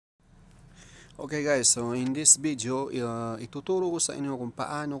Okay guys, so in this video, ituturo ko sa inyo kung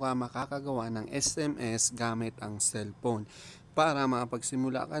paano ka makakagawa ng SMS gamit ang cellphone para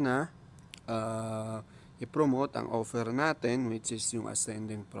makapagsimula ka na i-promote ang offer natin, which is yung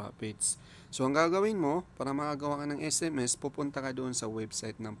ascending profits. So ang gagawin mo para makagawa ka ng SMS, pupunta ka doon sa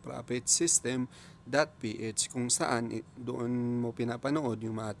website ng profitsystem.ph kung saan doon mo pinapanood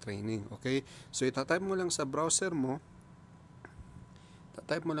yung mga training. Okay, so itatype mo lang sa browser mo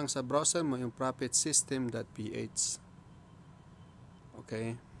yung profitsystem.ph.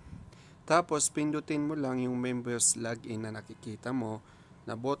 Okay. Tapos pindutin mo lang yung members login na nakikita mo,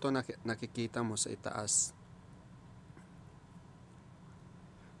 na button na nakikita mo sa itaas.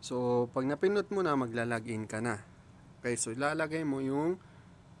 So pag napindot mo na, magla-login ka na. Okay, so ilalagay mo yung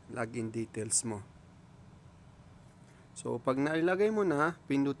login details mo. So pag nailagay mo na,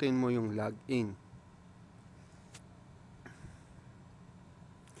 pindutin mo yung login.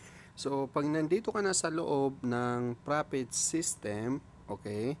 So, pag nandito ka na sa loob ng profit system,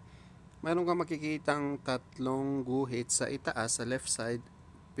 okay, mayroon kang makikitang tatlong guhit sa itaas, sa left side.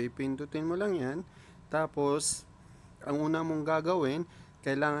 Pipindutin mo lang yan. Tapos, ang una mong gagawin,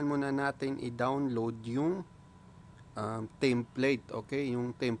 kailangan muna natin i-download yung template, okay,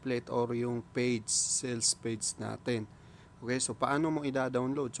 yung template or yung page, sales page natin. Okay, so paano mo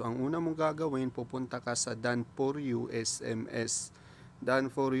i-download? So, ang una mong gagawin, pupunta ka sa Done for You SMS.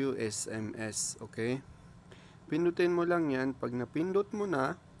 Done for You SMS, okay? Pindutin mo lang yan. Pag napindot mo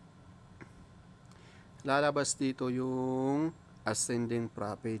na, lalabas dito yung ascending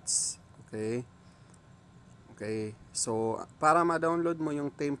profits, okay? Okay, so para ma-download mo yung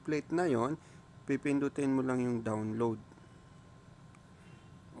template na yon, pipindutin mo lang yung download.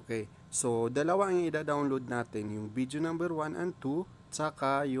 Okay, so dalawa ang i-download natin, yung video number 1 and 2,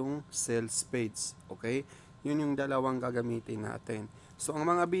 tsaka yung sales page, okay? Yun yung dalawang gagamitin natin. So, ang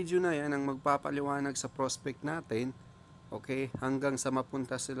mga video na yan ang magpapaliwanag sa prospect natin, okay, hanggang sa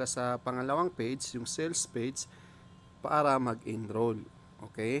mapunta sila sa pangalawang page, yung sales page, para mag-enroll,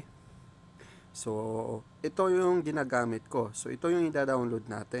 okay? So, ito yung ginagamit ko. So, ito yung i-download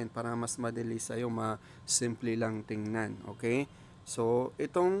natin para mas madali sa'yo, simple lang tingnan, okay? So,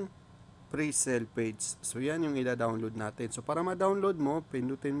 itong pre-sale page. So, yan yung i-download natin. So, para ma-download mo,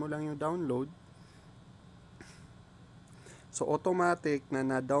 pindutin mo lang yung download. So, automatic na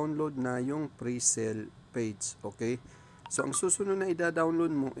na-download na yung pre-sale page. Okay? So, ang susunod na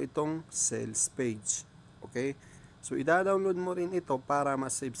i-download mo, itong sales page. Okay? So, i-download mo rin ito para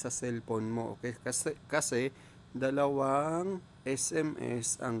ma-save sa cellphone mo. Okay? Kasi dalawang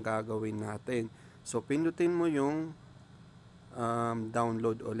SMS ang gagawin natin. So, pindutin mo yung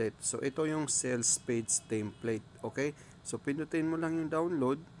download ulit. So, ito yung sales page template. Okay? So, pindutin mo lang yung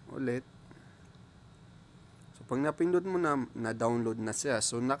download ulit. Pag napindot mo na, na-download na siya.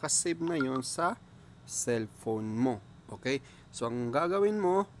 So, nakasave na yon sa cellphone mo. Okay? So, ang gagawin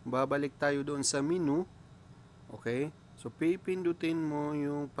mo, babalik tayo doon sa menu. Okay? So, pipindutin mo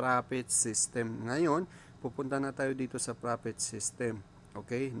yung profit system. Ngayon, pupunta na tayo dito sa profit system.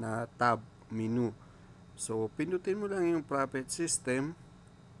 Okay? Na tab, menu. So, pindutin mo lang yung profit system.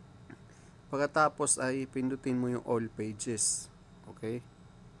 Pagkatapos ay pindutin mo yung all pages. Okay?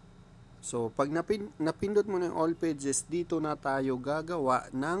 So, pag napindot mo ng all pages, dito na tayo gagawa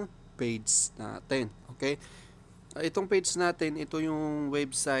ng page natin. Okay? Itong page natin, ito yung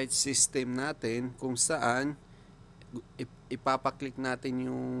website system natin kung saan ipapaklik natin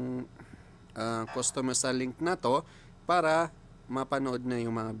yung customer sa link na to para mapanood na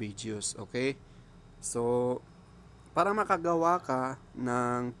yung mga videos. Okay? So, para makagawa ka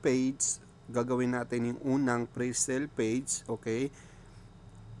ng page, gagawin natin yung unang pre-sale page. Okay?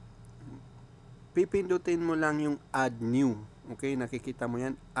 Pipindutin mo lang yung add new. Okay, nakikita mo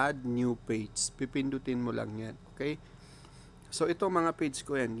yan, add new page. Pipindutin mo lang yan. Okay? So, ito mga page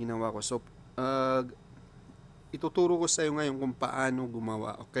ko yan, ginawa ko. So, ituturo ko sa iyo ngayon kung paano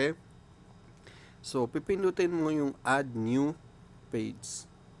gumawa. Okay? So, pipindutin mo yung add new page.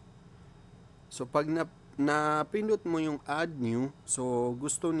 So, pag napindot mo yung add new, so,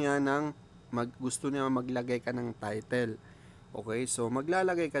 gusto niya maglagay ka ng title. Okay, so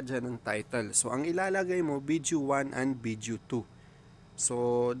maglalagay ka dyan ng title. So, ang ilalagay mo, video 1 and video 2. So,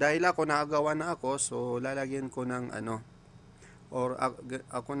 dahil ako nakagawa na ako, so lalagyan ko ng or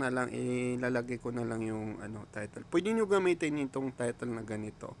ako na lang, ilalagay ko na lang yung title. Pwede nyo gamitin itong title na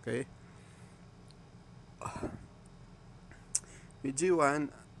ganito, okay? Video 1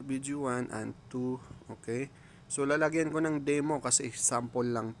 and 2, okay? So, lalagyan ko ng demo kasi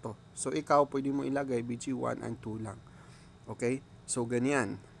sample lang to. So, ikaw, pwede mo ilagay video 1 and 2 lang. Okay? So,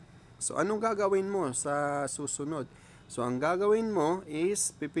 ganyan. So, anong gagawin mo sa susunod? So, ang gagawin mo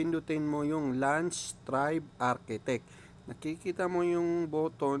is, pipindutin mo yung Launch Tribe Architect. Nakikita mo yung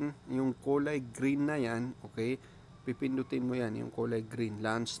button, yung kulay green na yan, okay? Pipindutin mo yan, yung kulay green,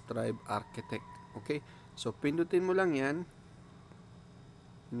 Launch Tribe Architect, okay? So, pindutin mo lang yan.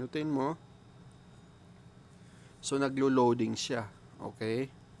 Pindutin mo. So, naglo-loading siya,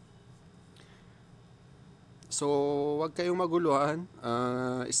 okay? So, wag kayong maguluhan.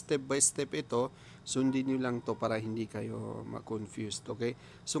 Step by step ito. Sundin nyo lang to para hindi kayo ma-confused, okay?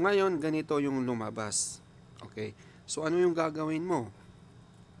 So, ngayon, ganito yung lumabas, okay? So, ano yung gagawin mo?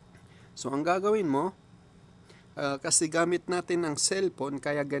 So, ang gagawin mo, kasi gamit natin ng cellphone,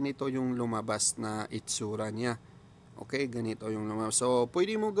 kaya ganito yung lumabas na itsura niya. Okay, ganito yung lumabas. So,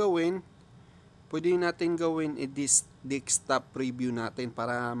 pwede natin gawin desktop preview natin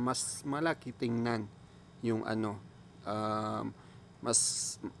para mas malaki tingnan yung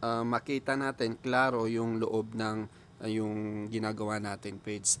makita natin klaro yung loob ng yung ginagawa natin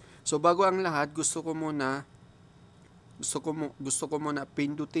page. So, bago ang lahat, gusto ko muna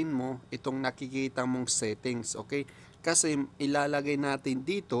pindutin mo itong nakikita mong settings, okay? Kasi ilalagay natin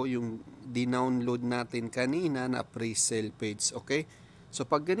dito yung dinownload natin kanina na pre-sale page, okay? So,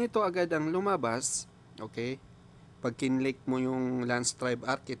 pag ganito agad ang lumabas, okay? Pag kinlik mo yung Launch Tribe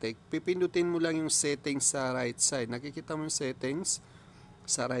Architect, pipindutin mo lang yung settings sa right side. Nakikita mo yung settings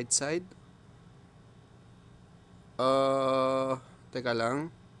sa right side? Teka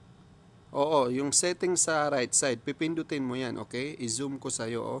lang. Oo, yung settings sa right side, pipindutin mo yan, okay? I-zoom ko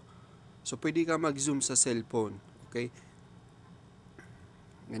sa'yo, oh. So, pwede ka mag-zoom sa cellphone, okay?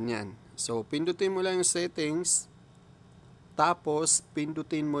 Ganyan. So, pindutin mo lang yung settings, tapos,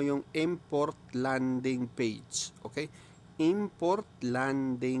 pindutin mo yung import landing page, okay? Import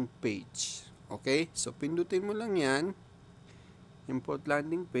landing page, okay? So, pindutin mo lang yan, import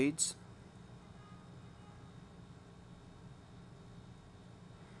landing page.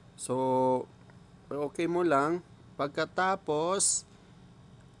 So, okay mo lang. Pagkatapos,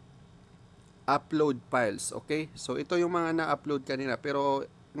 upload files, okay? So, ito yung mga na-upload kanina. Pero,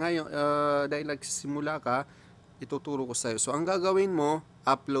 ngayon, dahil nagsisimula ka, ituturo ko sa'yo. So, ang gagawin mo,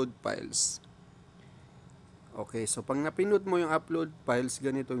 upload files. Okay, so, pag napindot mo yung upload files,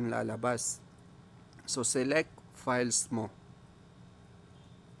 ganito yung lalabas. So, select files mo.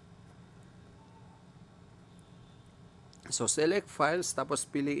 So, select files, tapos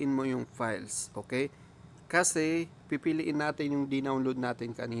piliin mo yung files, okay? Kasi, pipiliin natin yung dinownload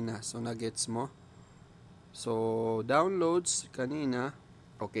natin kanina. So, nagets mo? So, downloads kanina,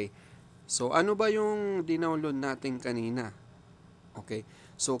 okay. So, ano ba yung dinownload natin kanina? Okay.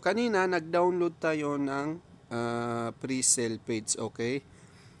 So, kanina, nag-download tayo ng pre-sale page, okay?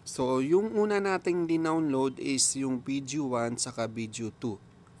 So, yung una nating dinownload is yung video 1 saka video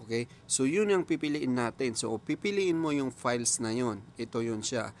 2. Okay? So, yun yung pipiliin natin. So, pipiliin mo yung files na yun. Ito yun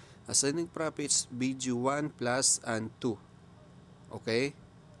siya. Ascending Profits Video 1 plus and 2. Okay?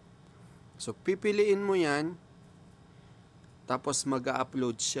 So, pipiliin mo yan. Tapos,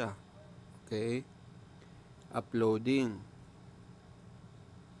 mag-upload siya. Okay? Uploading.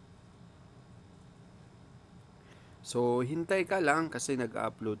 So, hintay ka lang kasi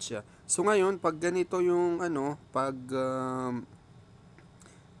nag-upload siya. So, ngayon, pag ganito yung pag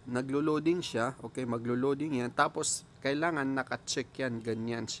naglo-loading siya, okay, maglo-loading yan, tapos kailangan naka-check yan,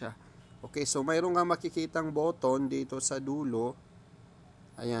 ganyan siya. Okay, so mayroon kang makikitang button dito sa dulo,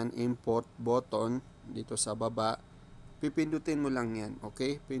 ayan, import button, dito sa baba, pipindutin mo lang yan,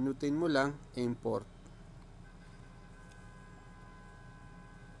 okay, pindutin mo lang, import.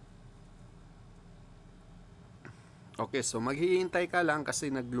 Okay, so maghihintay ka lang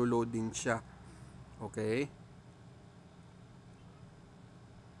kasi naglo-loading siya, okay.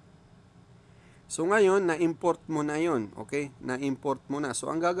 So, ngayon, na-import mo na yon, okay? Na-import mo na. So,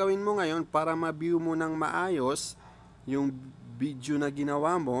 ang gagawin mo ngayon, para ma-view mo ng maayos yung video na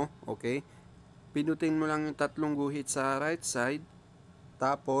ginawa mo, okay? Pindutin mo lang yung tatlong guhit sa right side,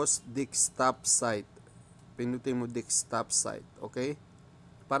 tapos desktop site. Pindutin mo desktop site, okay?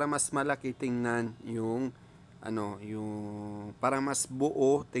 Para mas malaki tingnan yung, para mas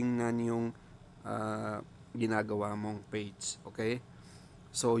buo tingnan yung ginagawa mong page, okay?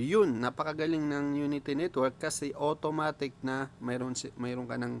 So, yun, napakagaling ng Unity Network kasi automatic na mayroon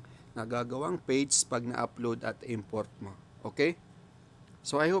ka ng nagagawang page pag na-upload at import mo. Okay?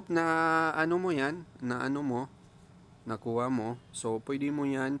 So, I hope na mo yan, nakuha mo. So, pwede mo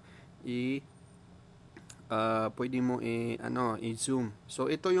yan i-zoom.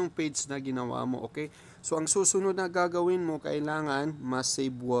 So, ito yung page na ginawa mo, okay? So, ang susunod na gagawin mo, kailangan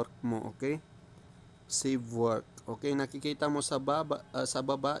ma-save work mo, okay? Save work. Okay, nakikita mo sa baba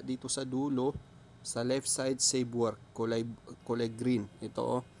dito sa dulo. sa left side, save work, kulay green. Ito,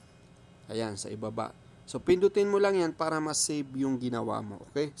 oh. Ayan, sa ibaba. So, pindutin mo lang yan para ma-save yung ginawa mo.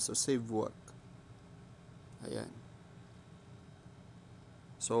 Okay? So, save work. Ayan.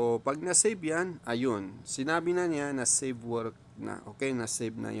 So, pag na-save yan, ayun. Sinabi na niya na save work na. Okay?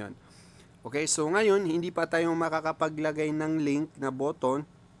 Na-save na yan. Okay? So, ngayon, hindi pa tayo makakapaglagay ng link na button.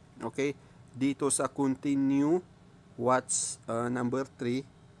 Okay? Dito sa continue watch number 3.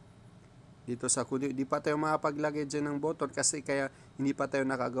 Dito sa continue. Hindi pa tayo makapaglagay dyan ng button kasi kaya hindi pa tayo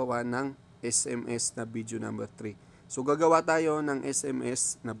nakagawa ng SMS na video number 3. So, gagawa tayo ng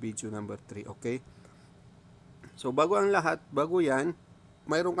SMS na video number 3. Okay? So, bago ang lahat, bago yan,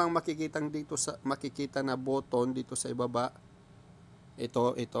 mayroon kang makikita na button dito sa ibaba.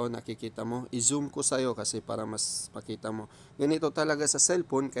 Ito, nakikita mo. I-zoom ko sa'yo kasi para mas makita mo. Ganito talaga sa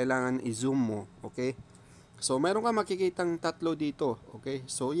cellphone, kailangan i-zoom mo. Okay? So, mayroon kang makikitang tatlo dito. Okay?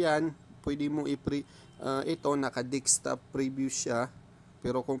 So, yan, pwede mo ito, naka-desktop preview siya.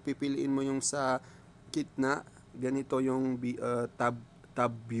 Pero kung pipiliin mo yung sa gitna, ganito yung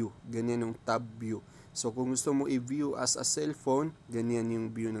tab view. Ganyan yung tab view. So, kung gusto mo i-view as a cellphone, ganyan yung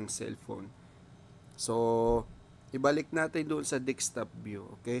view ng cellphone. So, ibalik natin doon sa desktop view.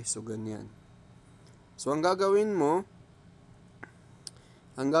 Okay? So, ganyan. So, ang gagawin mo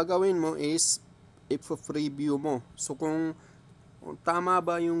is i-preview mo. So, kung tama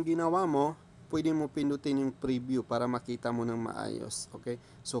ba yung ginawa mo, pwede mo pindutin yung preview para makita mo ng maayos. Okay?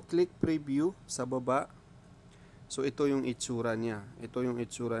 So, click preview sa baba. So, ito yung itsura niya. Ito yung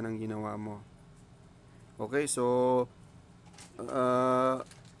itsura ng ginawa mo. Okay? So,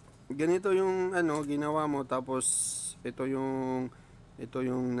 ganito yung ginawa mo. Tapos, ito yung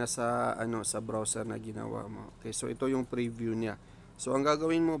nasa sa browser na ginawa mo. Okay? So, ito yung preview niya. So, ang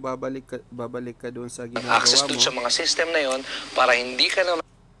gagawin mo, babalik ka doon sa ginagawa mo. Access doon sa mga system na yon para hindi ka na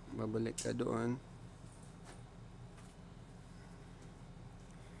babalik ka doon.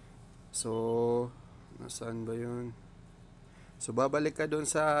 So, nasaan ba yun? So, babalik ka doon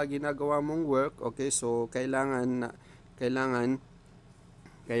sa ginagawa mong work. Okay, so, kailangan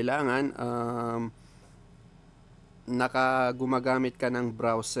gumagamit ka ng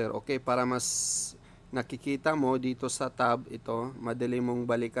browser. Okay, para mas nakikita mo dito sa tab, ito, madali mong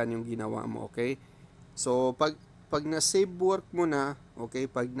balikan yung ginawa mo. Okay, so, pag na-save work mo na, okay,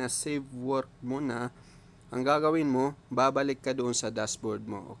 pag na-save work mo na, ang gagawin mo, babalik ka doon sa dashboard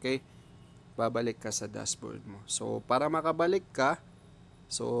mo, okay? Babalik ka sa dashboard mo. So, para makabalik ka,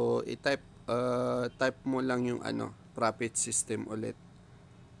 so, type mo lang yung profit system ulit.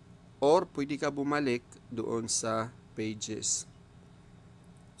 Or, pwede ka bumalik doon sa pages.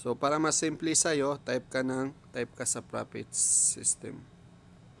 So, para mas simple sa'yo, type ka sa profit system.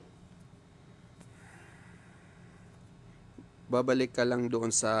 Babalik ka lang doon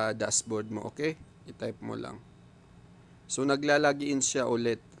sa dashboard mo, okay? I-type mo lang. So, naglalagin siya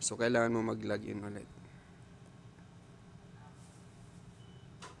ulit. So, kailangan mo mag-login ulit.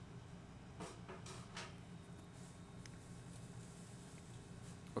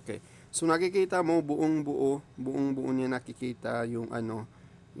 Okay. So, nakikita mo, buong buo niya nakikita yung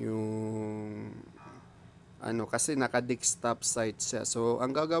kasi naka-desktop site siya. So,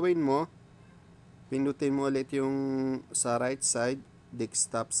 ang gagawin mo, pindutin mo ulit yung sa right side,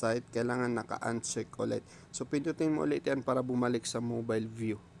 desktop site, kailangan naka-uncheck ulit. So, pindutin mo ulit yan para bumalik sa mobile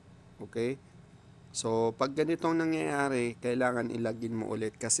view. Okay? So, pag ganitong nangyayari, kailangan ilagin mo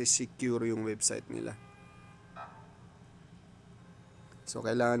ulit kasi secure yung website nila. So,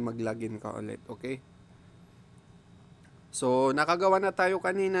 kailangan mag-login ka ulit. Okay? So, nakagawa na tayo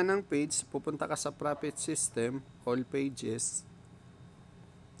kanina ng page. Pupunta ka sa profit system, all pages.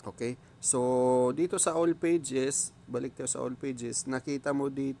 Okay? So, dito sa all pages, balik tayo sa all pages, nakita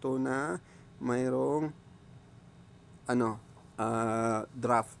mo dito na mayroong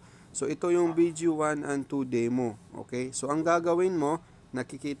draft. So, ito yung video 1 and 2 demo. Okay? So, ang gagawin mo,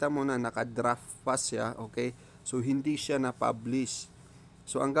 nakikita mo na naka-draft pa siya. Okay? So, hindi siya na-publish.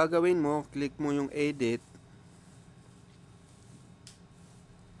 So, ang gagawin mo, click mo yung edit.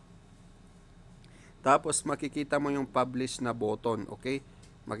 Tapos, makikita mo yung publish na button. Okay?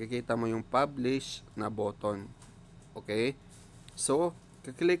 Makikita mo yung publish na button. Okay? So,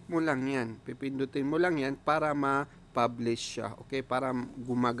 click mo lang yan. Pipindutin mo lang yan para ma-publish siya. Okay? Para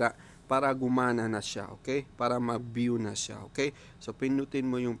gumana na siya. Okay? Para ma-view na siya. Okay? So, pindutin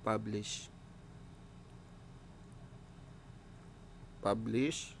mo yung publish.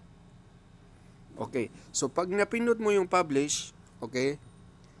 Publish. Okay. So, pag napindot mo yung publish, okay?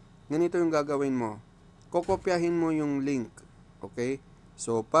 Ganito yung gagawin mo. Kokopyahin mo yung link. Okay?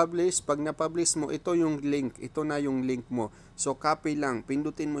 So, publish. Pag na-publish mo, ito yung link. Ito na yung link mo. So, copy lang.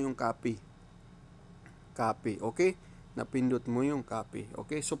 Pindutin mo yung copy. copy. Okay? Napindot mo yung copy.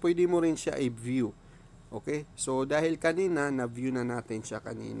 Okay? So, pwede mo rin siya i-view. Okay? So, dahil kanina, na-view na natin siya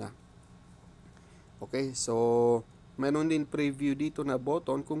kanina. Okay? So, meron din preview dito na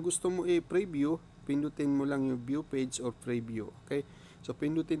button. Kung gusto mo i-preview, pindutin mo lang yung view page or preview. Okay? So,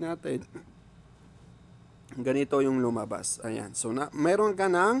 pindutin natin. Ganito yung lumabas. Ayan. So, meron ka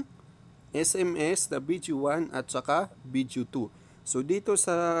ng SMS na video 1 at saka video 2. So, dito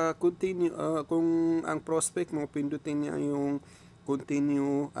sa continue, kung ang prospect mo, pindutin niya yung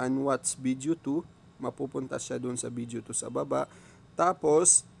continue and watch video 2, mapupunta siya doon sa video 2 sa baba.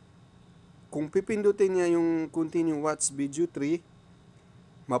 Tapos, kung pipindutin niya yung continue watch video 3,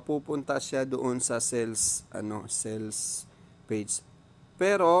 mapupunta siya doon sa sales page.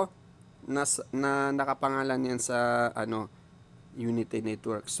 Pero, nakapangalan yan sa Unity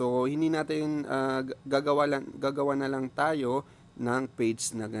Network. So, hindi natin gagawa na lang tayo ng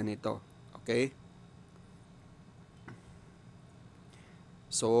page na ganito. Okay?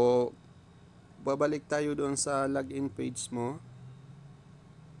 So, babalik tayo doon sa login page mo.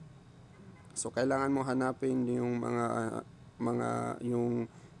 So, kailangan mo hanapin yung yung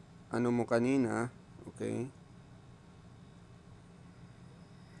ano mo kanina. Okay?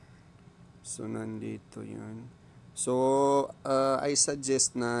 So, nandito yun. So, I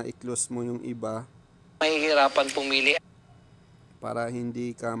suggest na i-close mo yung iba. Mahihirapan pumili. Para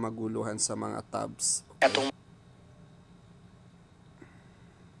hindi ka maguluhan sa mga tabs.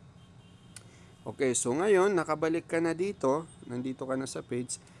 Okay, so ngayon, nakabalik ka na dito. Nandito ka na sa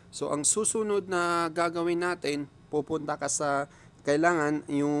page. So, ang susunod na gagawin natin, pupunta ka sa, kailangan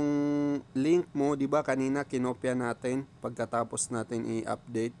yung link mo, di ba kanina kinopya natin pagkatapos natin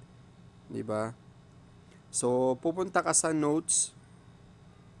i-update. Di ba? So, pupunta ka sa notes.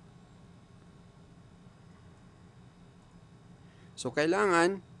 So,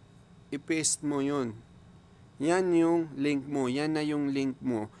 kailangan i-paste mo yun. Yan yung link mo. Yan na yung link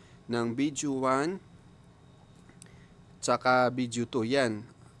mo ng video 1 tsaka video 2. Yan.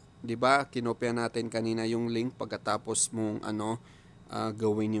 Diba? Kinopya natin kanina yung link pagkatapos mong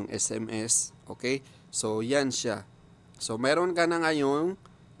gawin yung SMS. Okay? So, yan siya. So, meron ka na ngayong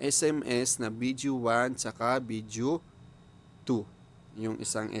SMS na video 1 tsaka video 2. Yung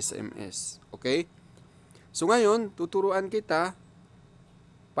isang SMS. Okay? So, ngayon, tuturuan kita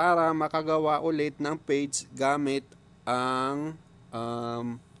para makagawa ulit ng page gamit ang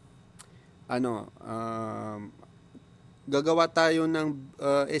gagawa tayo ng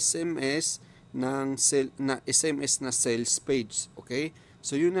SMS na SMS na sales page. Okay?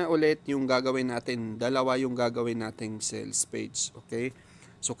 So, yun na ulit yung gagawin natin. Dalawa yung gagawin nating sales page. Okay?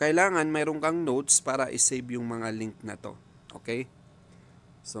 So, kailangan mayroon kang notes para i-save yung mga link na to. Okay?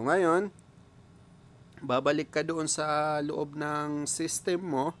 So, ngayon, babalik ka doon sa loob ng system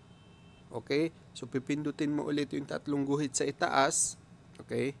mo. Okay? So, pipindutin mo ulit yung tatlong guhit sa itaas.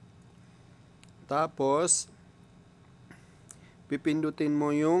 Okay? Tapos, pipindutin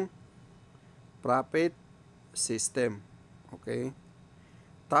mo yung profit system. Okay?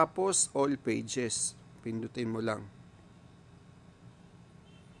 Tapos, all pages. Pindutin mo lang.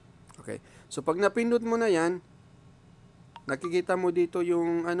 Okay? So, pag napindot mo na yan, nakikita mo dito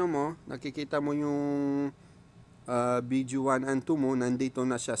yung nakikita mo yung video 1 and 2 mo, nandito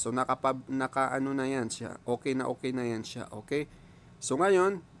na siya. So, na yan siya. Okay na yan siya. Okay? So,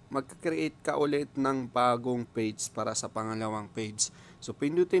 ngayon, mag-create ka ulit ng bagong page para sa pangalawang page. So,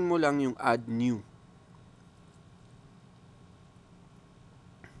 pindutin mo lang yung add new.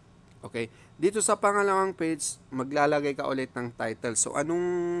 Okay? Dito sa pangalawang page, maglalagay ka ulit ng title. So,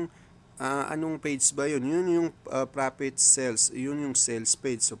 anong page ba yun? Yun yung profit sales. Yun yung sales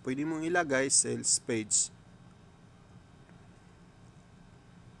page. So, pwede mong ilagay sales page.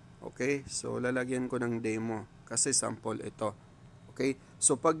 Okay? So, lalagyan ko ng demo. Kasi sample ito. Okay?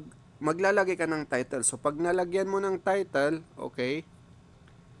 So, pag maglalagay ka ng title. So, pag nalagyan mo ng title, okay,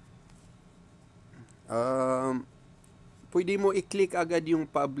 pwede mo i-click agad yung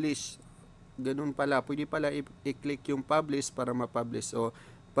publish. Ganun pala. Pwede pala i-click yung publish para ma-publish. So,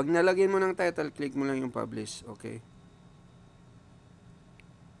 pag nalagyan mo ng title, click mo lang yung publish. Okay?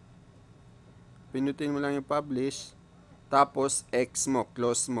 Pindutin mo lang yung publish. Tapos, X mo.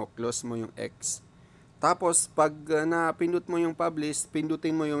 Close mo yung X. Tapos, pag napindut mo yung publish,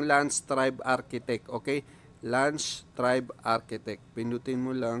 pindutin mo yung Launch Tribe Architect. Okay? Launch Tribe Architect. Pindutin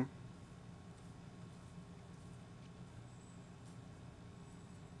mo lang.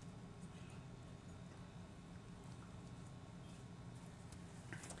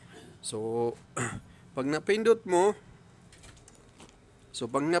 So, pag napindot mo,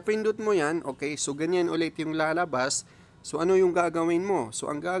 yan, okay, so ganyan ulit yung lalabas. So, ano yung gagawin mo? So,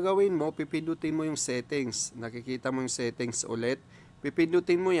 ang gagawin mo, pipindutin mo yung settings. Nakikita mo yung settings ulit.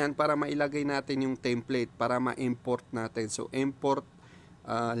 Pipindutin mo yan para mailagay natin yung template, para ma-import natin. So, import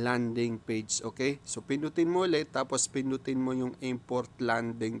landing page. Okay? So, pindutin mo ulit, tapos pindutin mo yung import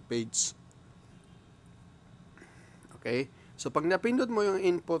landing page. Okay? So, pag napindot mo yung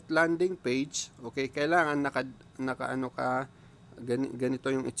import landing page, okay, kailangan ganito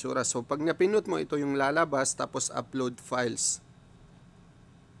yung itsura. So, pag napindot mo, ito yung lalabas, tapos upload files.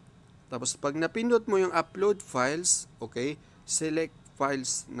 Tapos, pag napindot mo yung upload files, okay, select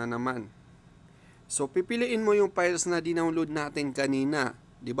files na naman. So, pipiliin mo yung files na dinownload natin kanina.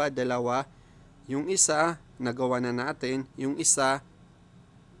 Diba? Dalawa. Yung isa, nagawa na natin. Yung isa,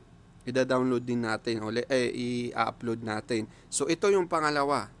 i-download din natin. I-upload natin. So, ito yung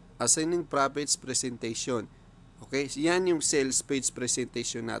pangalawa. Assigning profits presentation. Okay? Yan yung sales page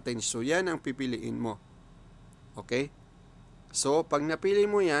presentation natin. So, yan ang pipiliin mo. Okay? So, pag napili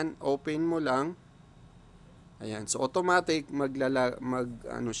mo yan, open mo lang. Ayan. So, automatic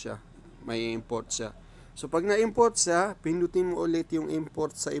may import siya. So, pag na-import siya, pindutin mo ulit yung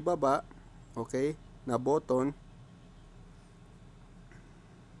import sa ibaba. Okay? Na button.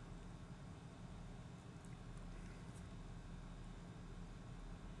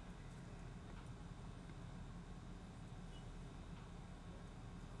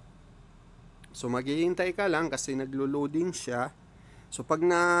 So, maghihintay ka lang kasi naglo-loading siya. So, pag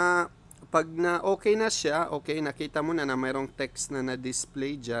na okay na siya, okay, nakita mo na mayroong text na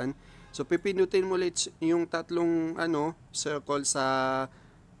na-display dyan. So, pipindutin mo ulit yung tatlong circle sa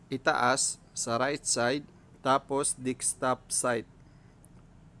itaas, sa right side, tapos desktop site.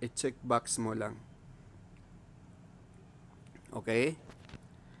 I-check box mo lang. Okay?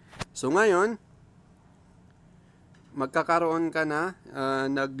 So, ngayon, magkakaroon ka na,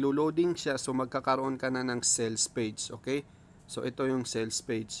 naglo-loading siya, so magkakaroon ka na ng sales page. Okay? So, ito yung sales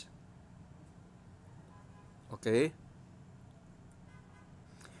page. Okay?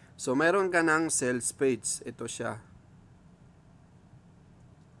 So, meron ka ng sales page. Ito siya.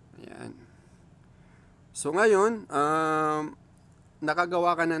 Ayan. So, ngayon,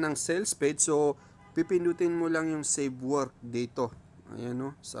 nakagawa ka na ng sales page. So, pipindutin mo lang yung save work dito. Ayan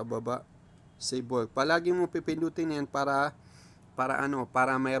o, sa baba. Save work. Palagi mo pipindutin yan para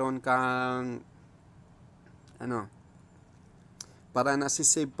meron kang para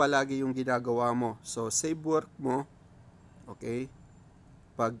nasi-save palagi yung ginagawa mo. So, save work mo. Okay?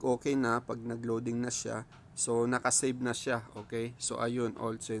 Pag okay na, pag nag-loading na siya, so, nakasave na siya. Okay? So, ayun,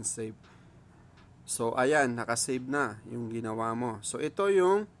 all change save. So, ayan, nakasave na yung ginawa mo. So, ito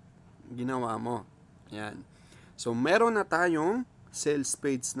yung ginawa mo. Ayan. So, meron na tayong sales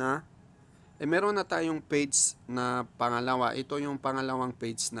page na, meron na tayong page na pangalawa. Ito yung pangalawang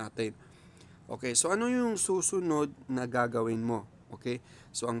page natin. Okay, so ano yung susunod na gagawin mo? Okay,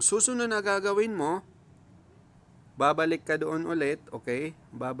 so ang susunod na gagawin mo, babalik ka doon ulit, okay?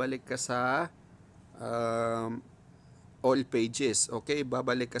 Babalik ka sa all pages, okay?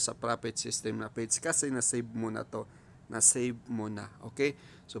 Babalik ka sa profit system na page kasi na-save mo na to. Na-save mo na, okay?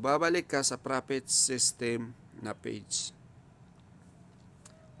 So, babalik ka sa profit system na page.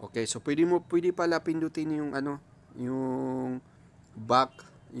 Okay, so pwede pala pindutin yung yung back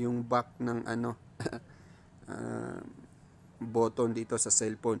ng button dito sa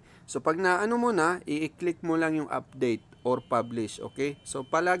cellphone. So, pag mo na, i-click mo lang yung update or publish, okay? So,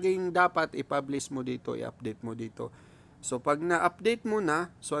 palaging dapat i-publish mo dito, i-update mo dito. So, pag na-update mo na,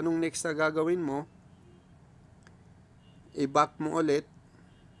 so, anong next na gagawin mo? I-back mo ulit.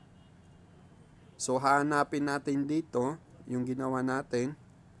 So, hanapin natin dito yung ginawa natin.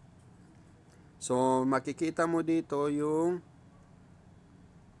 So, makikita mo dito yung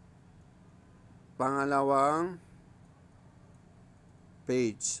pangalawang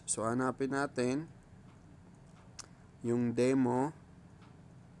page. So, hanapin natin yung demo.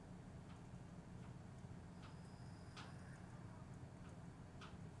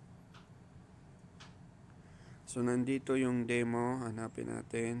 So, nandito yung demo. Hanapin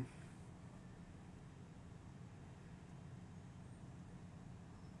natin.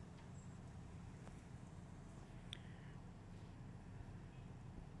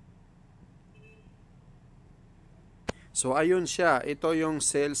 So, ayun siya. Ito yung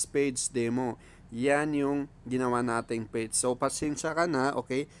sales page demo. Yan yung ginawa nating page. So, pasensya ka na,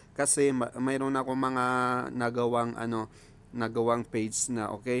 okay? Kasi mayroon ako mga nagawang page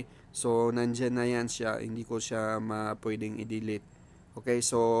na, okay? So, nandyan na yan siya. Hindi ko siya pwedeng i-delete. Okay?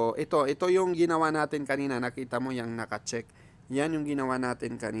 So, ito yung ginawa natin kanina. Nakita mo yung naka-check. Yan yung ginawa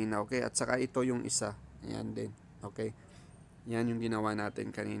natin kanina, okay? At saka ito yung isa. Yan din. Okay? Yan yung ginawa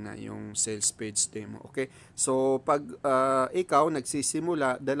natin kanina, yung sales page demo. Okay? So, pag ikaw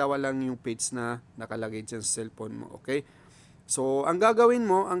nagsisimula, dalawa lang yung page na nakalagay dyan sa cellphone mo. Okay? So, ang gagawin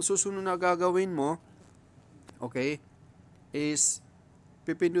mo, ang susunod na gagawin mo, okay, is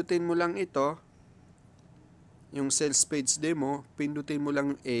pipindutin mo lang ito, yung sales page demo, pindutin mo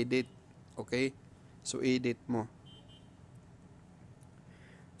lang edit. Okay? So, edit mo.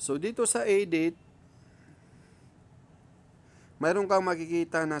 So, dito sa edit, mayroon kang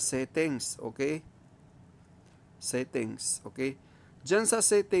makikita na settings, okay? Settings, okay? Diyan sa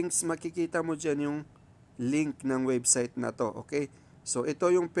settings, makikita mo dyan yung link ng website na to, okay? So, ito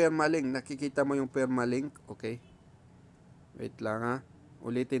yung permalink. Nakikita mo yung permalink, okay? Wait lang ha.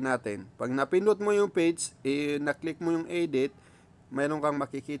 Ulitin natin. Pag napindot mo yung page, na-click mo yung edit, mayroon kang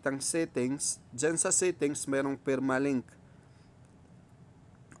makikitang settings. Diyan sa settings, mayroong permalink.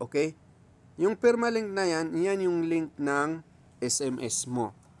 Okay? Yung permalink na yan, yan yung link ng SMS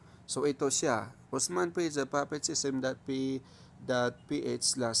mo. So, ito siya.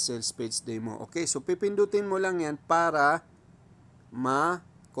 osmanpage.ph/salespagedemo. Okay, so pipindutin mo lang yan para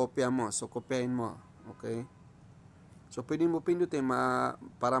makopya mo. So, kopyahin mo. Okay? So, pwede mo pindutin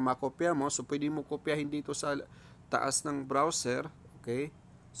para makopya mo. So, pwede mo kopyahin dito sa taas ng browser. Okay?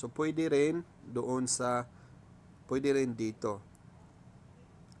 So, pwede rin pwede rin dito.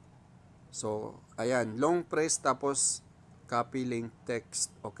 So, ayan. Long press tapos copy link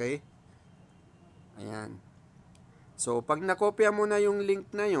text. Okay? Ayan. So, pag nakopya mo na yung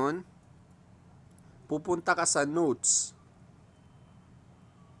link na yon, pupunta ka sa notes.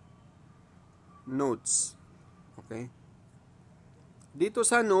 Notes. Okay? Dito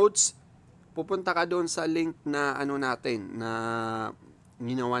sa notes, pupunta ka doon sa link na na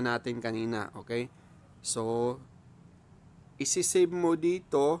ginawa natin kanina. Okay? So, isi-save mo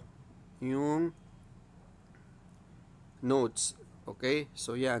dito yung notes. Okay?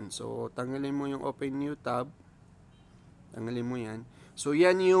 So, yan. So, tanggalin mo yung open new tab. Tanggalin mo yan. So,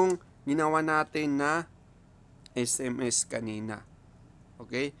 yan yung ginawa natin na SMS kanina.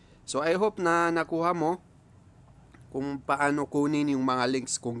 Okay? So, I hope na nakuha mo kung paano kunin yung mga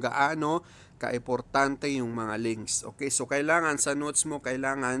links, kung gaano kaimportante yung mga links. Okay? So, kailangan sa notes mo,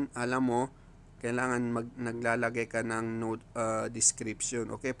 kailangan naglalagay ka ng note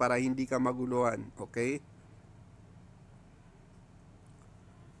description. Okay? Para hindi ka maguluhan. Okay?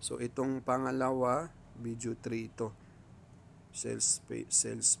 So, itong pangalawa, video 3 ito. Sales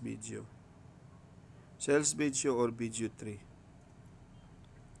video. Sales video or video 3.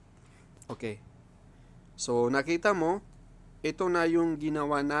 Okay. So, nakita mo, ito na yung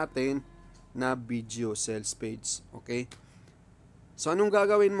ginawa natin na video sales page. Okay? So, anong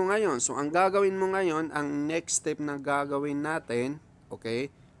gagawin mo ngayon? So, ang gagawin mo ngayon, ang next step na gagawin natin,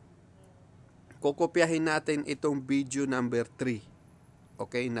 okay, kukopyahin natin itong video number 3.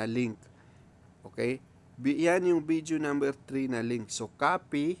 Okay, na link. Okay? Yan yung video number 3 na link. So,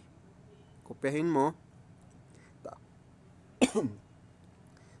 kopyahin mo.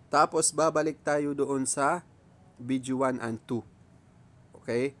 Tapos, babalik tayo doon sa video 1 and 2.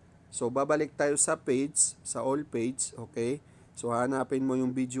 Okay? So, babalik tayo sa page, sa all page. Okay? So, hanapin mo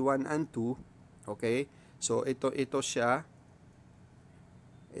yung video 1 and 2. Okay? So, ito siya.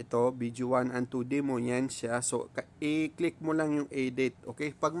 Ito, video 1 and 2 demo, yan siya. So, i-click mo lang yung edit.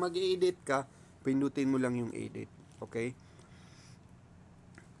 Okay? Pag mag-edit ka, pindutin mo lang yung edit. Okay?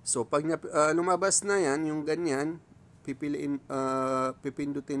 So, pag lumabas na yan, yung ganyan,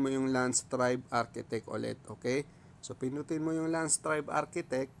 pipindutin mo yung Landstripe Architect ulit. Okay? So, pindutin mo yung Landstripe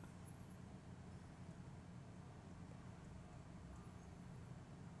Architect.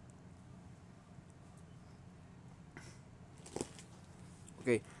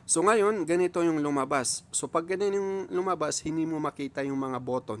 Okay. So ngayon, ganito yung lumabas. So pag ganito yung lumabas, hindi mo makita yung mga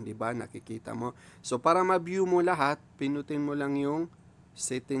button, di ba? Nakikita mo. So para ma-view mo lahat, pinutin mo lang yung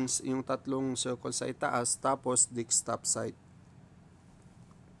settings, yung tatlong circle sa itaas, tapos desktop site.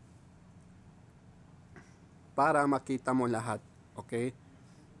 Para makita mo lahat. Okay?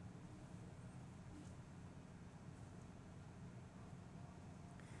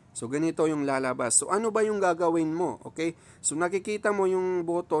 So, ganito yung lalabas. So, ano ba yung gagawin mo? Okay? So, nakikita mo yung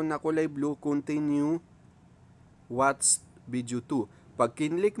button na kulay blue, continue watch video 2. Pag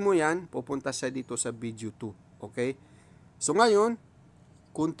kinlik mo yan, pupunta siya dito sa video 2. Okay? So, ngayon,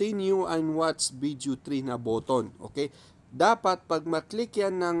 continue and watch video 3 na button. Okay? Dapat, pag maklik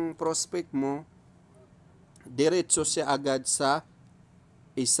yan ng prospect mo, diretso siya agad sa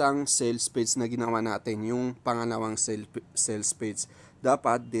isang sales page na ginawa natin, yung pangalawang sales page.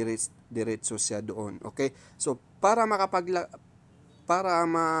 Dapat diretso siya doon. Okay? So, para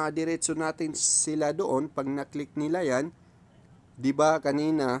madiretso natin sila doon, pag na-click nila yan, 'Di ba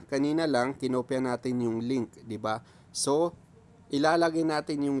kanina lang kinopya natin yung link, 'di ba? So ilalagay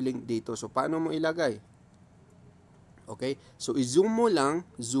natin yung link dito. So paano mo ilagay? Okay? So i-zoom mo lang,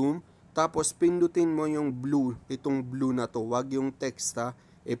 zoom, tapos pindutin mo yung blue, itong blue na to. Wag yung text ha.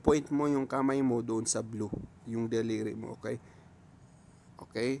 I-point mo yung kamay mo doon sa blue, yung daliri mo, okay?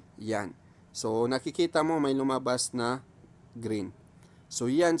 Okay? Yan. So nakikita mo may lumabas na green. So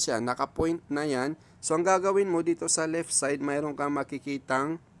yan siya, naka-point na yan. So ang gagawin mo dito sa left side, mayroon kang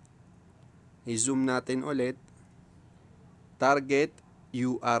makikitang, i-zoom natin ulit, target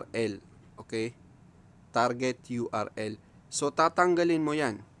URL. Okay? Target URL. So tatanggalin mo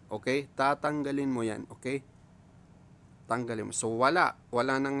yan. Okay? Tatanggalin mo yan. Okay? Tanggalin mo. So wala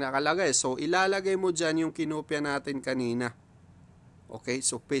nang nakalagay. So ilalagay mo dyan yung kinopya natin kanina. Okay?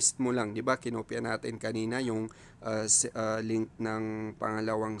 So paste mo lang, 'di ba? Kinopya natin kanina yung link ng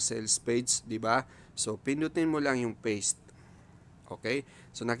pangalawang sales page, 'di ba? So pindutin mo lang yung paste. Okay?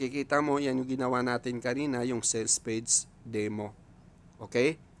 So nakikita mo yan yung ginawa natin kanina, yung sales page demo.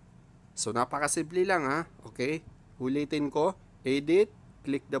 Okay? So napakasimple lang ha. Okay? Ulitin ko, edit,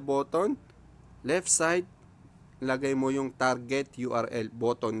 click the button, left side, lagay mo yung target URL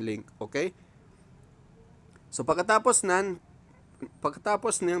button link. Okay? So pagkatapos ng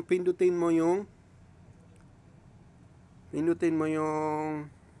pindutin mo yung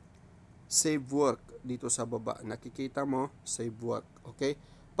save work dito sa baba. Nakikita mo, save work. Okay?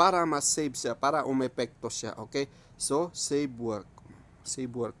 Para ma-save siya, para umepekto siya. Okay? So, save work.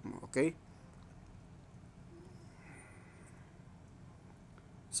 Save work mo. Okay?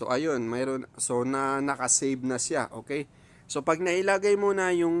 So, ayun. So, naka-save na siya. Okay? So, pag nailagay mo na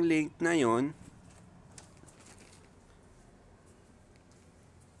yung link na yon,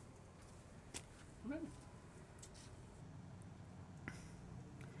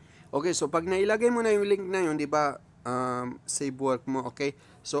 okay, so pag nailagay mo na yung link na yun, di ba, save work mo, okay?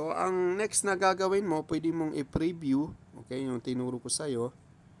 So, ang next na gagawin mo, pwede mong i-preview, okay, yung tinuro ko sa'yo.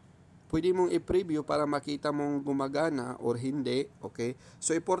 Pwede mong i-preview para makita mong gumagana or hindi, okay?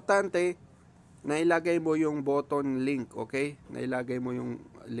 So, importante, nailagay mo yung button link, okay? Nailagay mo yung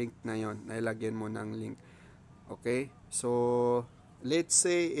link na yon, nailagyan mo ng link, okay? So, let's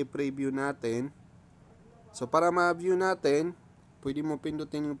say, i-preview natin. So, para ma-view natin, pwede mo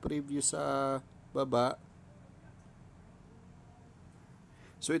pindutin yung preview sa baba.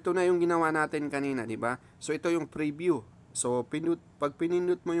 So ito na yung ginawa natin kanina, di ba? So ito yung preview. So pag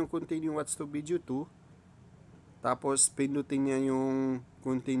pinindot mo yung continue watch to video 2, tapos pindutin niya yung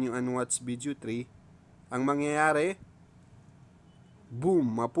continue and watch video 3, ang mangyayari, boom,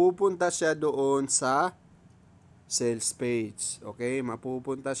 mapupunta siya doon sa sales page. Okay?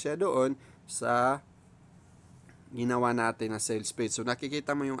 Mapupunta siya doon sa ginawa natin na sales page. So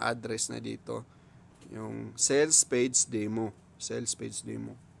nakikita mo yung address na dito, yung sales page demo. Sales page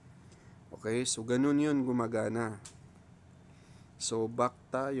demo. Okay, so ganun yun gumagana. So back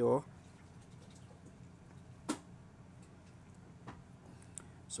tayo.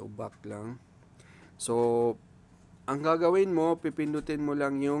 So back lang. So ang gagawin mo, pipindutin mo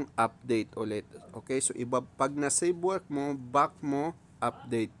lang yung update ulit. Okay, so pag na-save work mo, back mo,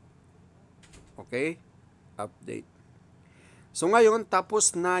 update. Okay? Update. So ngayon,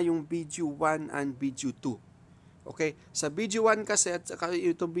 tapos na yung video 1 and video 2. Okay? Sa video 1 kasi at saka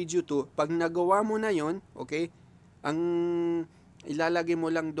itong video 2, pag nagawa mo na yon, okay, ang ilalagay mo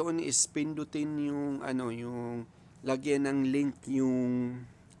lang doon is pindutin yung yung lagyan ng link yung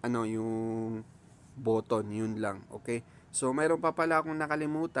yung button, yun lang. Okay? So mayroon pa pala akong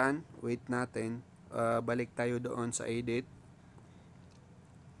nakalimutan. Wait natin. Balik tayo doon sa edit.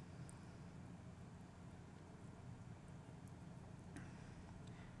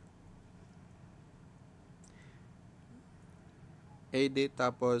 Edit,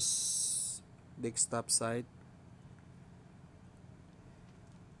 tapos desktop site.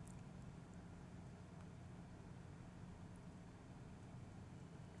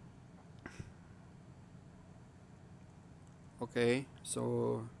 Okay,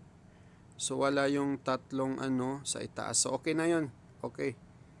 so wala yung tatlong sa itaas. So okay na yun. Okay.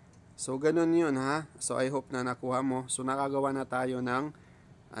 So ganun yun ha. So I hope na nakuha mo. So nakagawa na tayo ng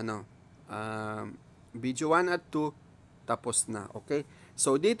video 1 at 2. Tapos na, okay?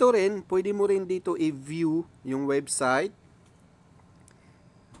 So, dito rin, pwede mo rin dito i-view yung website,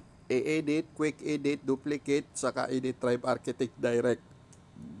 i-edit, quick edit, duplicate, saka edit Tribe Architect Direct.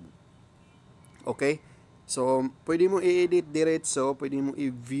 Okay? So, pwede mo i-edit diretso, pwede mo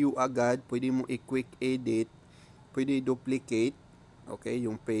i-view agad, pwede mo i-quick edit, pwede i-duplicate, okay,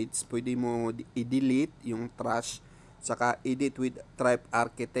 yung page, pwede mo i-delete yung trash, saka edit with Tribe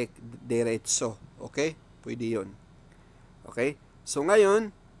Architect diretso, okay? Pwede yun. Okay? So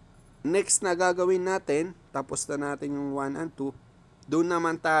ngayon, next na gagawin natin, tapos na natin yung 1 and 2, doon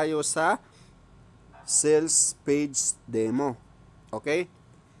naman tayo sa sales page demo. Okay?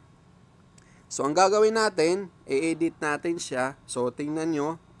 So ang gagawin natin, i-edit natin siya. So tingnan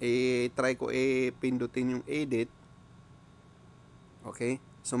nyo, try ko pindutin yung edit. Okay?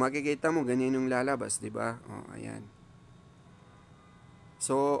 So makikita mo ganyan yung lalabas, 'di ba? Oh, ayan.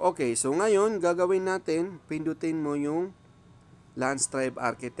 So okay, so ngayon gagawin natin, pindutin mo yung Landstripe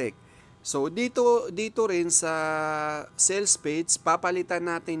Architect. So dito rin sa sales page, papalitan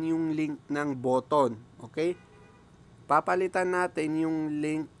natin yung link ng button, okay? Papalitan natin yung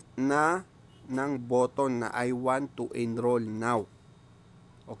link ng button na I want to enroll now.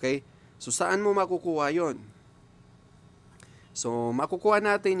 Okay? So saan mo makukuha 'yon? So makukuha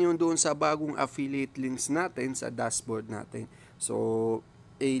natin yung doon sa bagong affiliate links natin sa dashboard natin. So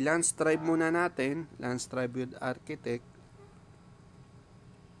Landstripe muna natin, Landstripe with Architect.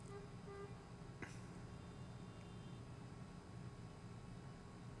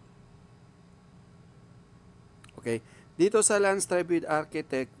 Okay. Dito sa Landstripe with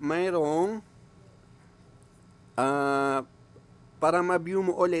Architect, mayroong para ma-view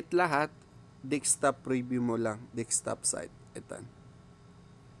mo ulit lahat, desktop preview mo lang, desktop site. Ito.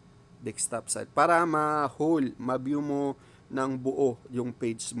 Desktop site. Para ma-view mo ng buo yung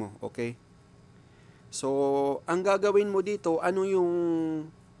page mo. Okay? So, ang gagawin mo dito, ano yung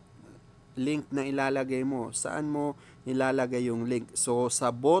link na ilalagay mo? Saan mo ilalagay yung link? So,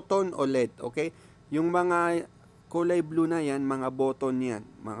 sa button ulit. Okay? Yung mga kulay blue na yan, mga button yan.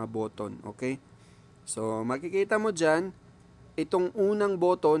 Mga button, okay? So, makikita mo dyan, itong unang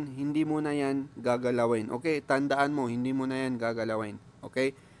button, hindi mo na yan gagalawin. Okay? Tandaan mo, hindi mo na yan gagalawin.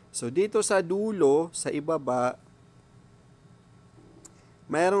 Okay? So, dito sa dulo, sa ibaba,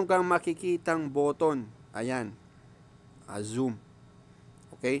 mayroon kang makikitang button. Ayan. Zoom.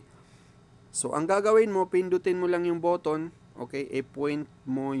 Okay? So, ang gagawin mo, pindutin mo lang yung button. Okay? I-point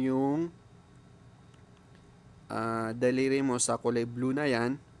mo yung daliri mo sa kulay blue na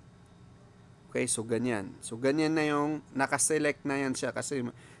yan. Okay, so ganyan. So ganyan na yung nakaselect na yan siya kasi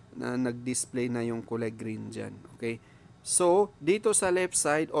nag-display na yung kulay green dyan. Okay, so dito sa left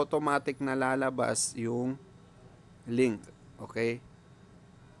side, automatic na lalabas yung link. Okay,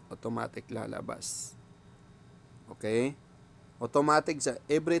 automatic lalabas. Okay, automatic siya.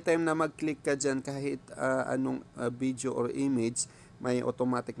 Every time na mag-click ka dyan, kahit anong video or image, may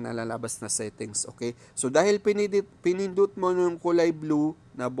automatic na lalabas na settings. Okay? So, dahil pinindot mo yung kulay blue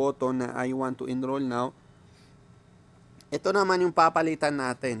na button na I want to enroll now, ito naman yung papalitan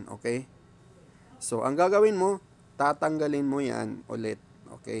natin. Okay? So, ang gagawin mo, tatanggalin mo yan ulit.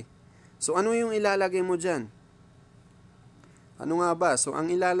 Okay? So, ano yung ilalagay mo dyan? Ano nga ba? So, ang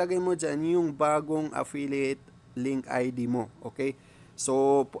ilalagay mo dyan, yung bagong affiliate link ID mo. Okay?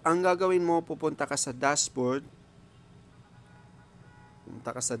 So, ang gagawin mo, pupunta ka sa dashboard.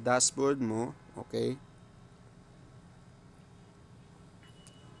 Punta ka sa dashboard mo, okay?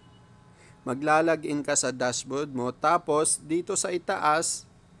 Maglalagin ka sa dashboard mo, tapos dito sa itaas,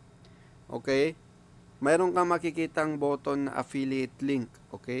 okay? Mayroon kang makikitang button na affiliate link,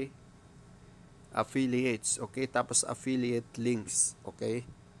 okay? Affiliates, okay? Tapos affiliate links, okay?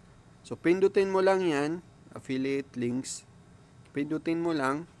 So pindutin mo lang 'yan, affiliate links. Pindutin mo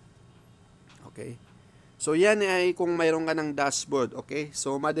lang. Okay? So yan ay kung mayroon ka ng dashboard, okay?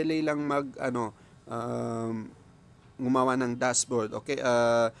 So madali lang gumawa ng dashboard, okay?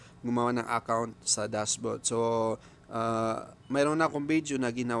 Gumawa ng account sa dashboard. So mayroon na akong video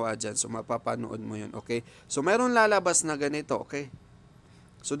na ginawa diyan. So mapapanood mo 'yun, okay? So mayroon lalabas na ganito, okay?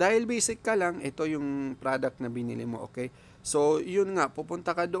 So dahil basic ka lang, ito yung product na binili mo, okay? So yun nga,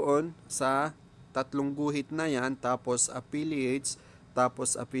 pupunta ka doon sa tatlong guhit na yan, tapos affiliates,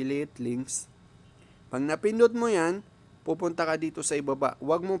 tapos affiliate links. Pag napindot mo yan, pupunta ka dito sa ibaba.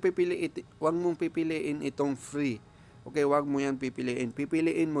 Huwag mong pipiliin itong free. Okay, huwag mo yan pipiliin.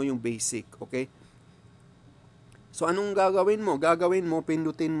 Pipiliin mo yung basic, okay? So anong gagawin mo? Gagawin mo,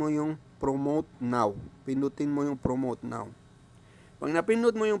 pindutin mo yung promote now. Pindutin mo yung promote now. Pag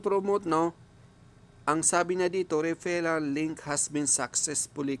napindot mo yung promote now, ang sabi na dito, referral link has been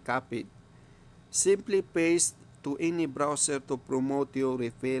successfully copied. Simply paste to any browser to promote your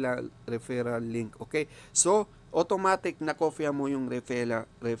referral link. Okay? So, automatic na kopya mo yung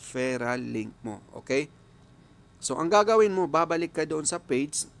referral link mo. Okay? So, ang gagawin mo, babalik ka doon sa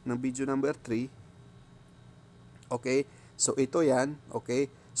page ng video number 3. Okay? So, ito yan.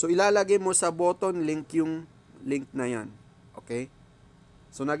 Okay? So, ilalagay mo sa button link yung link na yan. Okay?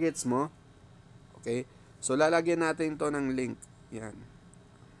 So, nagets mo? Okay? So, lalagyan natin to ng link. Yan.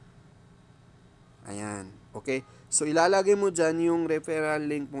 Ayan. Okay? So, ilalagay mo dyan yung referral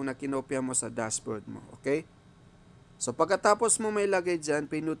link mo na kinopya mo sa dashboard mo. Okay? So, pagkatapos mo may lagay dyan,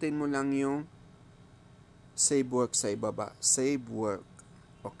 pinutin mo lang yung save work sa ibaba. Save work.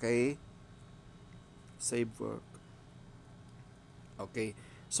 Okay? Save work. Okay.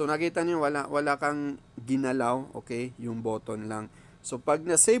 So, nakita nyo, wala kang ginalaw. Okay? Yung button lang. So, pag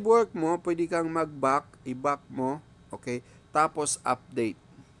na-save work mo, pwede kang mag-back. I-back mo. Okay? Tapos, update.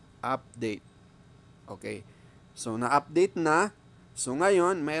 Update. Okay. So, na-update na. So,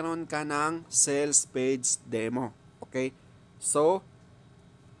 ngayon, meron ka ng sales page demo. Okay? So,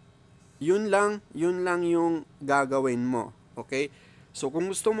 yun lang yung gagawin mo. Okay? So, kung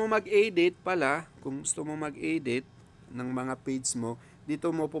gusto mo mag-edit pala, kung gusto mo mag-edit ng mga page mo,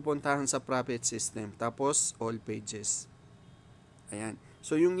 dito mo pupuntahan sa profit system. Tapos, all pages. Ayan.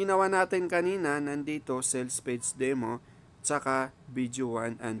 So, yung ginawa natin kanina, nandito, sales page demo, tsaka video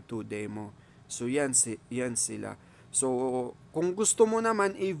 1 and 2 demo. So, yan sila. So, kung gusto mo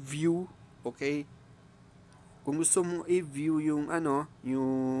naman i-view, okay? Kung gusto mo i-view yung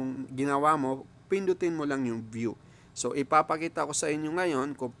yung ginawa mo, pindutin mo lang yung view. So, ipapakita ko sa inyo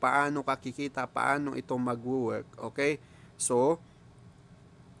ngayon kung paano kakikita, paano ito mag-work, okay? So,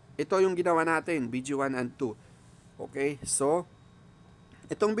 ito yung ginawa natin, video 1 and 2. Okay? So,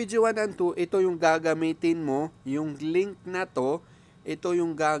 itong video 1 and 2, ito yung gagamitin mo, yung link na to, ito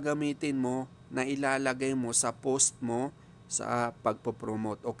yung gagamitin mo na ilalagay mo sa post mo sa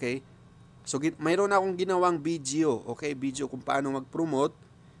pagpo-promote, okay? So, mayroon akong ginawang video, okay? Video kung paano mag-promote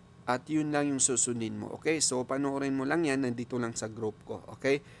at yun lang yung susundin mo, okay? So, panoorin mo lang yan, nandito lang sa group ko,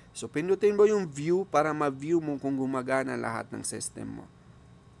 okay? So, pindutin mo yung view para ma-view mo kung gumagana lahat ng system mo.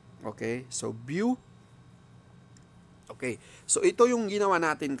 Okay? So, view. Okay. So, ito yung ginawa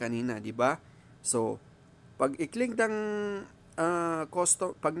natin kanina, di ba? So, pag i-click ng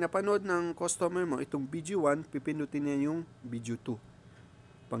pag napanood ng customer mo itong video 1, pipindutin niya yung video 2.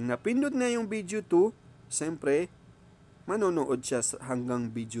 Pag napindot na yung video 2, siyempre, manonood siya hanggang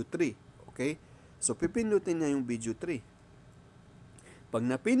video 3. Okay? So, pipindutin niya yung video 3. Pag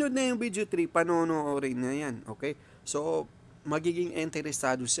napindot na yung video 3, panonoorin na yan. Okay? So, magiging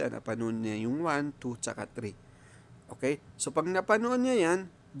interesado siya na panood niya yung 1, 2, tsaka 3. Okay? So, pag napanood niya yan,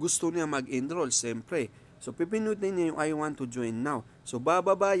 gusto niya mag-enroll, siyempre. So, pipindutin niya yung I want to join now. So,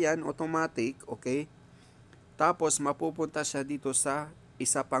 bababa yan, automatic, okay? Tapos, mapupunta siya dito sa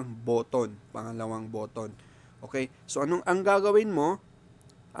isa pang button, pangalawang button. Okay? So, ang gagawin mo?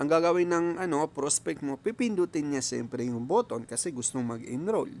 Ang gagawin ng prospect mo, pipindutin niya siyempre yung button kasi gustong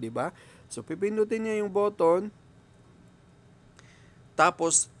mag-enroll, di ba? So, pipindutin niya yung button,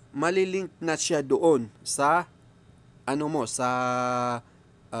 tapos, malilink na siya doon sa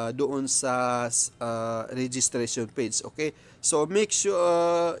doon sa registration page. Okay? So, make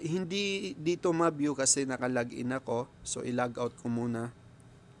sure hindi dito ma-view kasi naka-login ako. So, i-log out ko muna.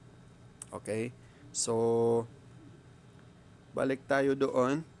 Okay? So, balik tayo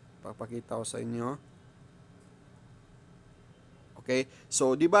doon. Papakita ko sa inyo. Okay?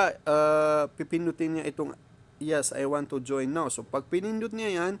 So, di ba pipindutin niya itong yes, I want to join now. So, pag pinindot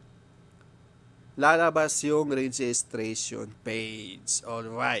niya yan, lalabas yung registration page.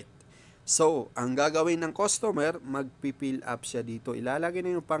 Alright. So, ang gagawin ng customer, magpipill up siya dito. Ilalagay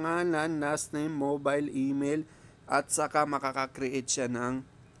na yung pangalan, last name, mobile, email, at saka makaka-create siya ng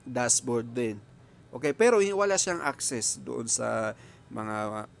dashboard din. Okay, pero wala siyang access doon sa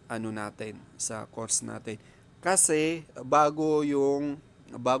mga natin, sa course natin. Kasi, bago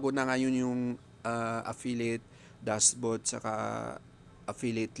na ngayon yung affiliate dashboard, saka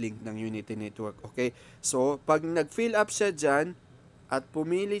affiliate link ng Unity Network. Okay? So, pag nag-fill up siya dyan at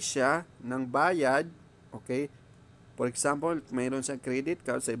pumili siya ng bayad, okay? For example, mayroon siyang credit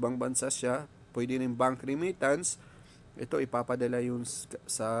card, sa ibang bansa siya, pwede rin bank remittance, ito ipapadala yun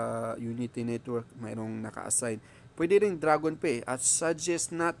sa Unity Network, mayroong naka-assign. Pwede rin Dragon Pay. At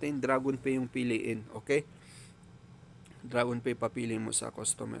suggest natin, Dragon Pay yung piliin. Okay? Dragon Pay papiliin mo sa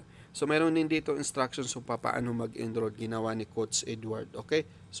customer. So, meron din dito instructions so paano mag-enroll. Ginawa ni Coach Edward. Okay?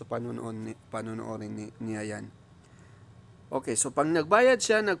 So, panonoorin niya yan. Okay. So, pag nagbayad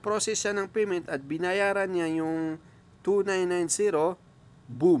siya, nag-process siya ng payment at binayaran niya yung 2990,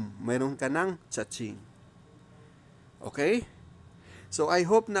 boom! Meron ka ng cha-ching. Okay? So, I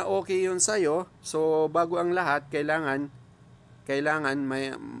hope na okay yun sa'yo. So, bago ang lahat, kailangan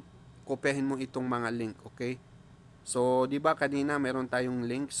may kopyahin mo itong mga link. Okay? So, di ba kanina meron tayong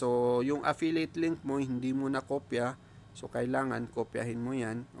link. So, yung affiliate link mo, hindi mo na kopya. So, kailangan kopyahin mo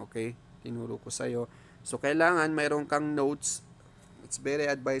yan. Okay? Tinuro ko sa'yo. So, kailangan meron kang notes. It's very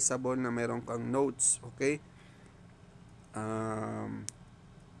advisable na meron kang notes. Okay?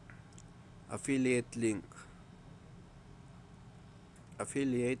 Affiliate link.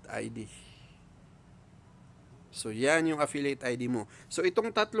 Affiliate ID. So, yan yung affiliate ID mo. So,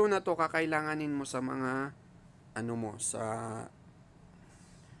 itong tatlo na to, kakailanganin mo sa mga, sa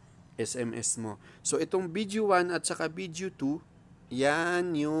SMS mo. So, itong video 1 at saka video 2,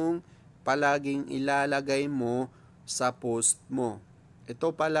 yan yung palaging ilalagay mo sa post mo.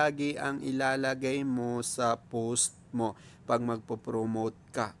 Ito palagi ang ilalagay mo sa post mo pag magpo-promote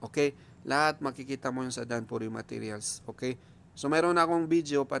ka. Okay? Lahat makikita mo yun sa Danpuri Materials. Okay? So, meron akong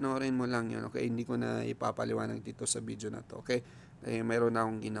video, panoorin mo lang yun. Okay? Hindi ko na ipapaliwanag dito sa video na to. Okay? Meron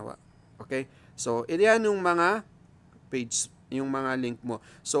akong ginawa. Okay? So, yan yung mga page, yung mga link mo.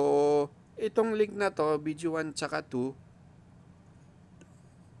 So, itong link na to, video 1 tsaka 2,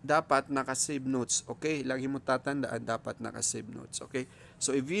 dapat naka-save notes. Okay? Lagi mo tatandaan, dapat naka-save notes. Okay?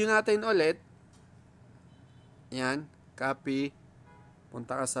 So, i-view natin ulit. Yan. Copy.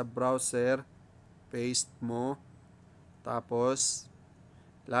 Punta ka sa browser. Paste mo. Tapos,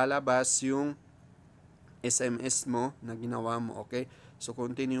 lalabas yung SMS mo na ginawa mo. Okay? So,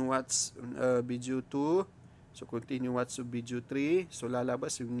 continue watch video 2. So, continue watch video 3. So,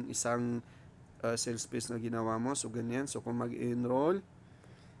 lalabas yung isang sales page na ginawa mo. So, ganyan. So, kung mag-enroll,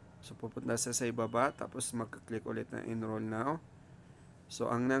 so, pupunta sa ibaba. Tapos, mag-click ulit na enroll now. So,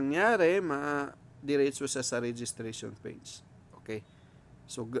 ang nangyari, diretso sa registration page. Okay?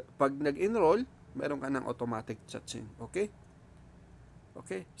 So, pag nag-enroll, meron ka ng automatic chat-in. Okay?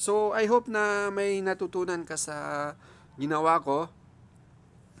 Okay? So, I hope na may natutunan ka sa ginawa ko.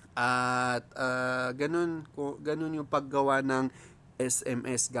 At ganun yung paggawa ng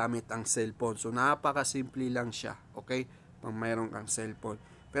SMS gamit ang cellphone. So, napakasimple lang siya. Okay? Pag mayroon kang cellphone.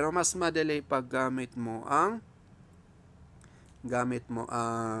 Pero mas madali pag gamit mo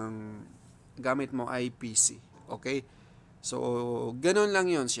ay PC. Okay? So, ganun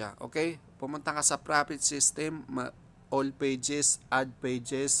lang yun siya. Okay? Pumunta ka sa profit system, all pages, add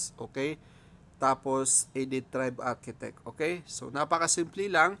pages, okay? Tapos, edit tribe architect, okay? So, napakasimple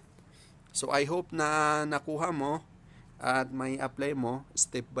lang. So, I hope na nakuha mo at may apply mo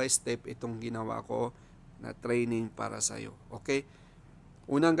step by step itong ginawa ko na training para sa'yo, okay?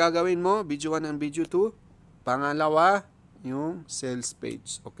 Unang gagawin mo, video 1 and video 2. Pangalawa, yung sales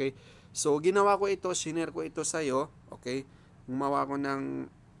page, okay? So, ginawa ko ito, shinare ko ito sa'yo, okay? Gumawa ko ng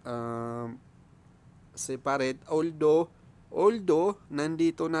separate, although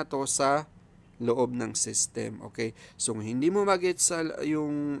nandito na to sa loob ng system, okay? So, hindi mo mag-get sa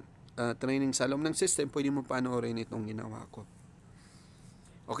yung training sa loob ng system, pwede mo panoorin itong ginawa ko.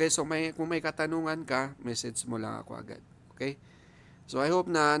 Okay, so kung may katanungan ka, message mo lang ako agad. Okay? So, I hope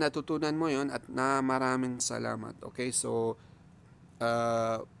na natutunan mo yon at na maraming salamat. Okay, so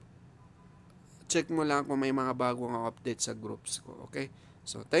check mo lang kung may mga bagong update sa groups ko. Okay?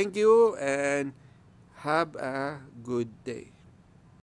 So, thank you and have a good day.